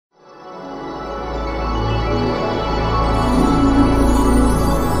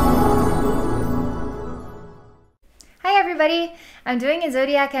I'm doing a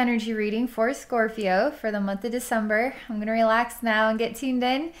Zodiac energy reading for Scorpio for the month of December. I'm going to relax now and get tuned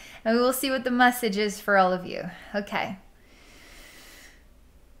in, and we will see what the message is for all of you. Okay.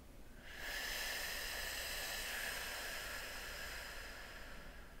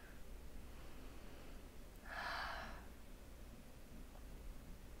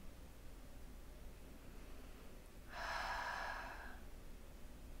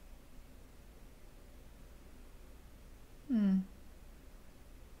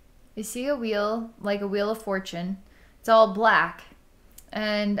 You see a wheel, like a wheel of fortune. It's all black.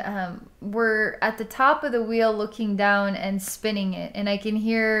 And we're at the top of the wheel looking down and spinning it. And I can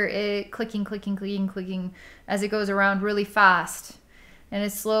hear it clicking, clicking, clicking, clicking as it goes around really fast. And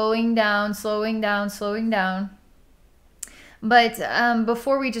it's slowing down, slowing down, slowing down. But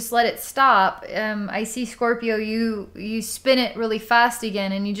before we just let it stop, I see Scorpio, you spin it really fast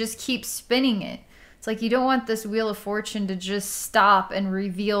again and you just keep spinning it. It's like you don't want this wheel of fortune to just stop and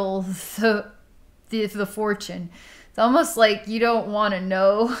reveal the fortune. It's almost like you don't want to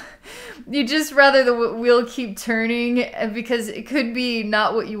know. You just rather the wheel keep turning because it could be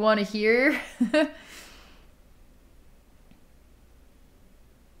not what you want to hear. I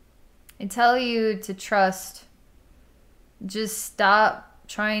tell you to trust. Just stop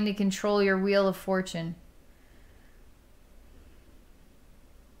trying to control your wheel of fortune.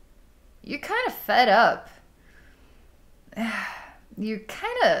 You're kind of fed up. You're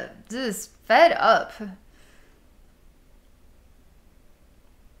kind of just fed up.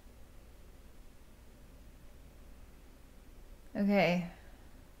 Okay,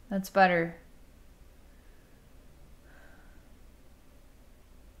 that's better.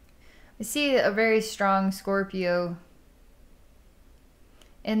 I see a very strong Scorpio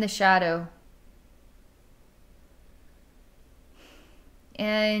in the shadow.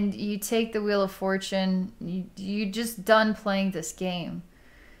 And you take the wheel of fortune, you just done playing this game.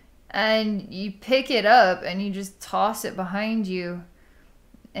 And you pick it up and you just toss it behind you.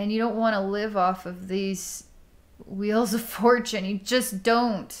 And you don't want to live off of these wheels of fortune. You just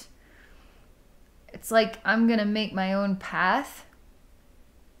don't. It's like, I'm going to make my own path.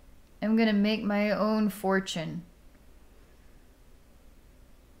 I'm going to make my own fortune.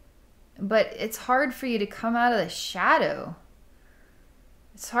 But it's hard for you to come out of the shadow.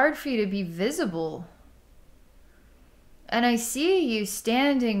 It's hard for you to be visible. And I see you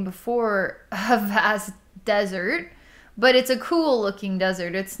standing before a vast desert, but it's a cool looking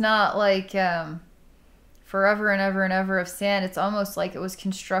desert. It's not like forever and ever and ever of sand. It's almost like it was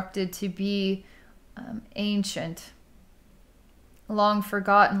constructed to be ancient, long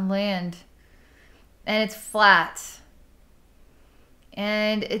forgotten land. And it's flat.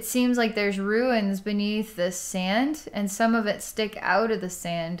 And it seems like there's ruins beneath this sand, and some of it stick out of the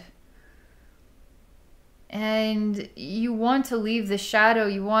sand. And you want to leave the shadow.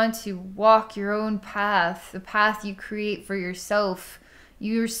 You want to walk your own path, the path you create for yourself.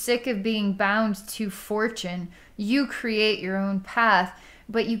 You're sick of being bound to fortune. You create your own path,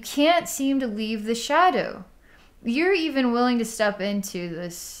 but you can't seem to leave the shadow. You're even willing to step into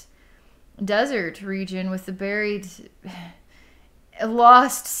this desert region with the buried,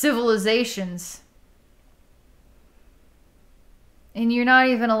 lost civilizations. And you're not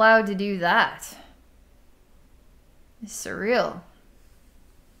even allowed to do that. It's surreal.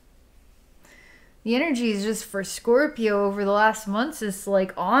 The energy is just for Scorpio over the last months is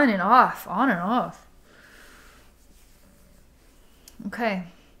like on and off, on and off. Okay.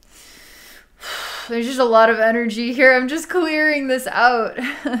 There's just a lot of energy here. I'm just clearing this out.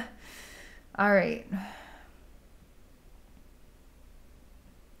 All right.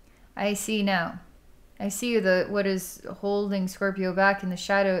 I see now. I see what is holding Scorpio back in the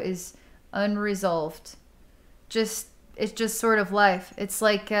shadow is unresolved. It's just sort of life. It's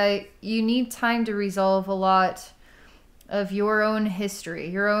like you need time to resolve a lot of your own history,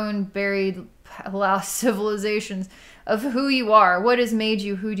 your own buried lost civilizations of who you are, what has made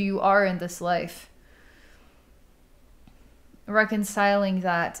you who you are in this life. Reconciling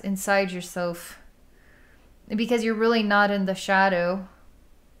that inside yourself, because you're really not in the shadow.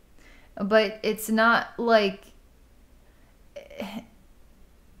 But it's not like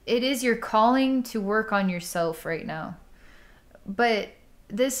it is your calling to work on yourself right now. But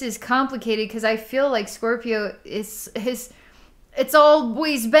this is complicated because I feel like Scorpio it's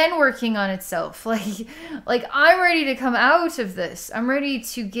always been working on itself. Like I'm ready to come out of this. I'm ready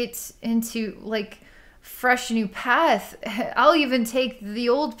to get into like fresh new path. I'll even take the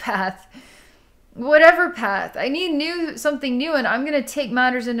old path. Whatever path. I need something new, and I'm going to take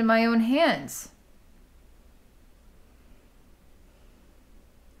matters into my own hands.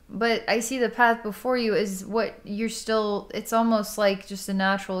 But I see the path before you is what you're still, it's almost like just a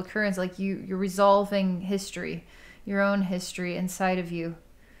natural occurrence. Like you're resolving history, your own history inside of you.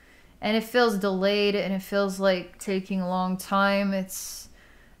 And it feels delayed and it feels like taking a long time. It's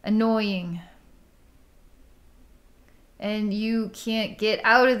annoying. And you can't get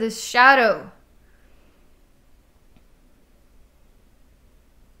out of this shadow.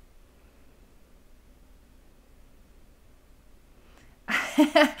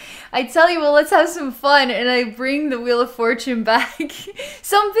 I tell you, well, let's have some fun, and I bring the Wheel of Fortune back.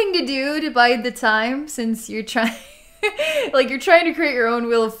 Something to do to bide the time, since you're trying, like you're trying to create your own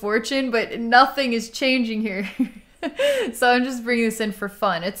Wheel of Fortune, but nothing is changing here. So I'm just bringing this in for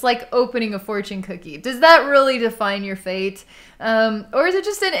fun. It's like opening a fortune cookie. Does that really define your fate? Or is it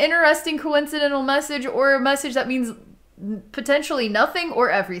just an interesting coincidental message, or a message that means potentially nothing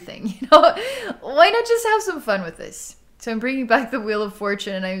or everything? You know, why not just have some fun with this? So I'm bringing back the Wheel of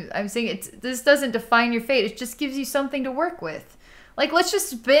Fortune, and I'm saying this doesn't define your fate. It just gives you something to work with. Like, let's just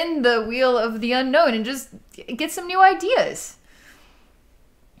spin the wheel of the unknown and just get some new ideas.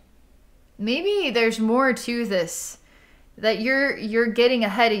 Maybe there's more to this, that you're getting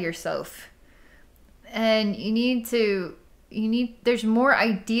ahead of yourself. And there's more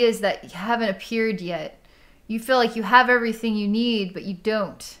ideas that haven't appeared yet. You feel like you have everything you need, but you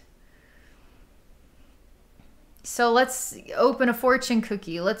don't. So let's open a fortune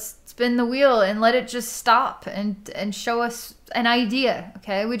cookie. Let's spin the wheel and let it just stop and show us an idea,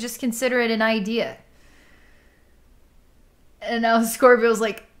 okay? We just consider it an idea. And now Scorpio's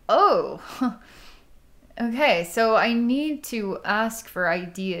like, oh, okay, so I need to ask for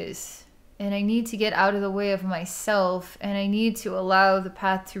ideas, and I need to get out of the way of myself, and I need to allow the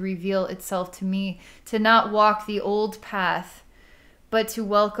path to reveal itself to me, to not walk the old path, but to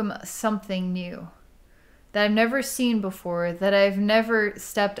welcome something new that I've never seen before, that I've never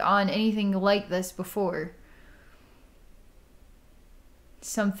stepped on anything like this before.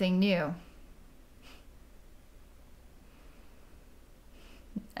 Something new.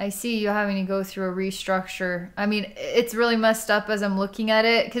 I see you having to go through a restructure. I mean, it's really messed up as I'm looking at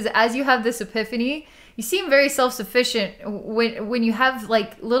it, because as you have this epiphany, you seem very self-sufficient when you have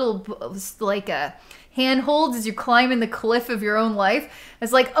like little like handholds as you climb in the cliff of your own life.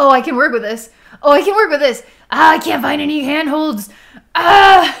 It's like, oh, I can work with this. Oh, I can work with this. Ah, I can't find any handholds.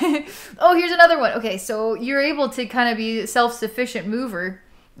 Ah, oh, here's another one. Okay, so you're able to kind of be a self-sufficient mover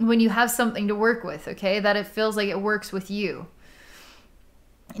when you have something to work with, okay? That it feels like it works with you.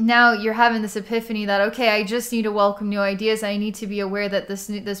 Now you're having this epiphany that, okay, I just need to welcome new ideas. I need to be aware that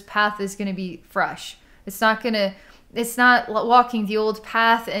this path is going to be fresh. It's not walking the old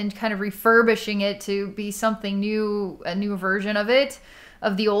path and kind of refurbishing it to be something new, a new version of it,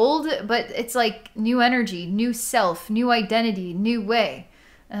 of the old, but it's like new energy, new self, new identity, new way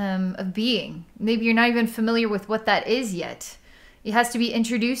of being. Maybe you're not even familiar with what that is yet. It has to be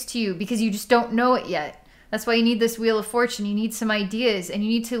introduced to you because you just don't know it yet. That's why you need this Wheel of Fortune. You need some ideas, and you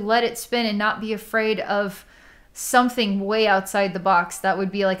need to let it spin and not be afraid of something way outside the box. That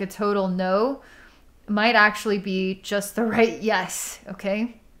would be like a total no. Might actually be just the right yes,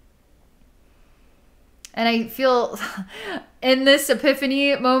 okay? And I feel in this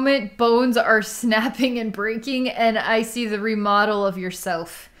epiphany moment, bones are snapping and breaking, and I see the remodel of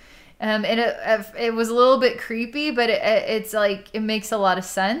yourself. And it was a little bit creepy, but it's like, it makes a lot of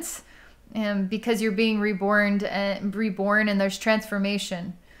sense. Because you're being reborn, and there's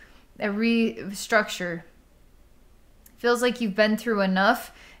transformation, a restructure. Feels like you've been through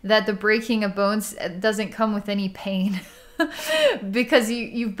enough that the breaking of bones doesn't come with any pain. Because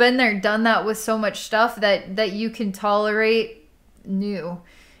you've been there, done that with so much stuff that you can tolerate new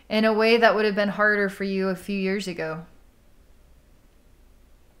in a way that would have been harder for you a few years ago.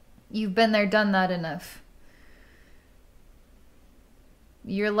 You've been there, done that enough.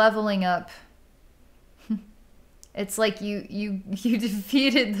 You're leveling up. It's like you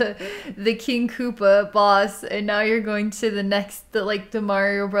defeated the King Koopa boss, and now you're going to the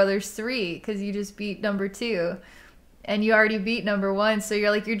Mario Brothers 3, because you just beat number 2, and you already beat number 1, so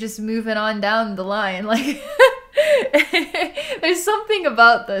you're just moving on down the line. Like there's something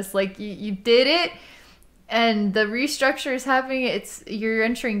about this, like you did it, and the restructure is happening. You're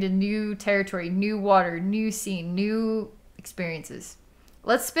entering to new territory, new water, new scene, new experiences.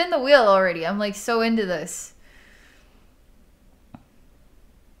 Let's spin the wheel already. I'm like so into this.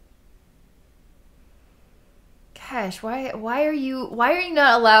 Gosh, why are you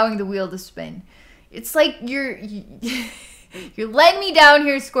not allowing the wheel to spin? It's like you're letting me down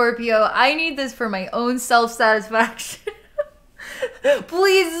here, Scorpio. I need this for my own self-satisfaction.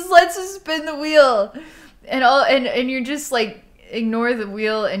 Please, let's just spin the wheel. And you're just like, ignore the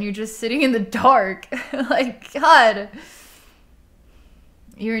wheel and you're just sitting in the dark. Like, God.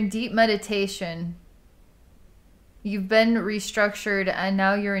 You're in deep meditation. You've been restructured and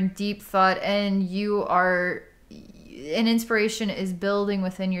now you're in deep thought, and you are, an inspiration is building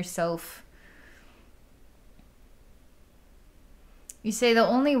within yourself. You say the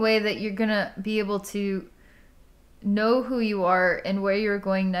only way that you're gonna be able to know who you are and where you're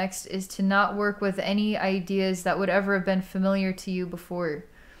going next is to not work with any ideas that would ever have been familiar to you before.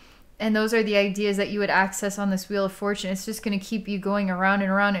 And those are the ideas that you would access on this Wheel of Fortune. It's just going to keep you going around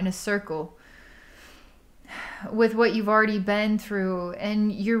and around in a circle with what you've already been through.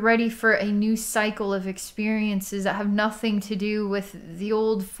 And you're ready for a new cycle of experiences that have nothing to do with the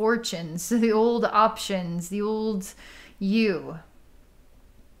old fortunes, the old options, the old you.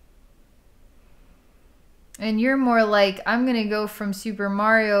 And you're more like, I'm going to go from Super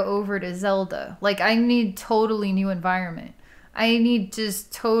Mario over to Zelda. Like, I need totally new environment. I need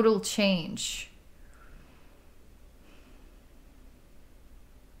just total change.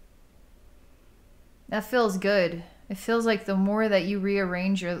 That feels good. It feels like the more that you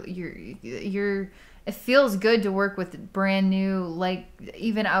rearrange your it feels good to work with brand new, like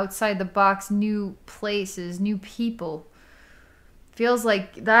even outside the box, new places, new people. Feels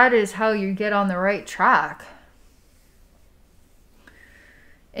like that is how you get on the right track.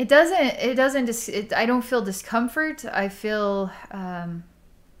 I don't feel discomfort. I feel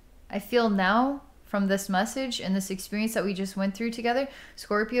now from this message and this experience that we just went through together,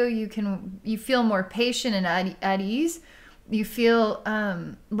 Scorpio, you feel more patient and at ease. You feel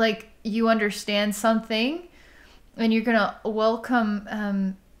like you understand something, and you're gonna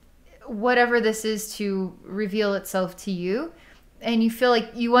welcome whatever this is to reveal itself to you. And you feel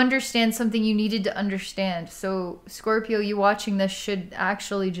like you understand something you needed to understand. So Scorpio, you watching this should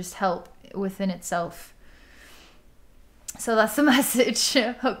actually just help within itself. So that's the message.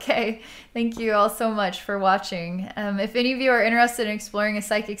 Okay. Thank you all so much for watching. If any of you are interested in exploring a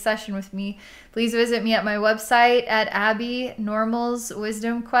psychic session with me, please visit me at my website at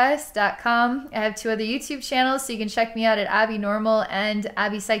AbbeyNormalsWisdomQuest.com. I have 2 other YouTube channels, so you can check me out at Abbey Normal and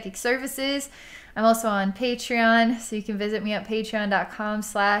Abbey Psychic Services. I'm also on Patreon, so you can visit me at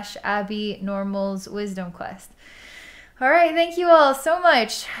patreon.com/AbbeyNormalsWisdomQuest. All right, thank you all so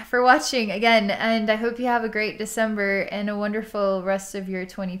much for watching again, and I hope you have a great December and a wonderful rest of your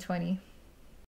 2020.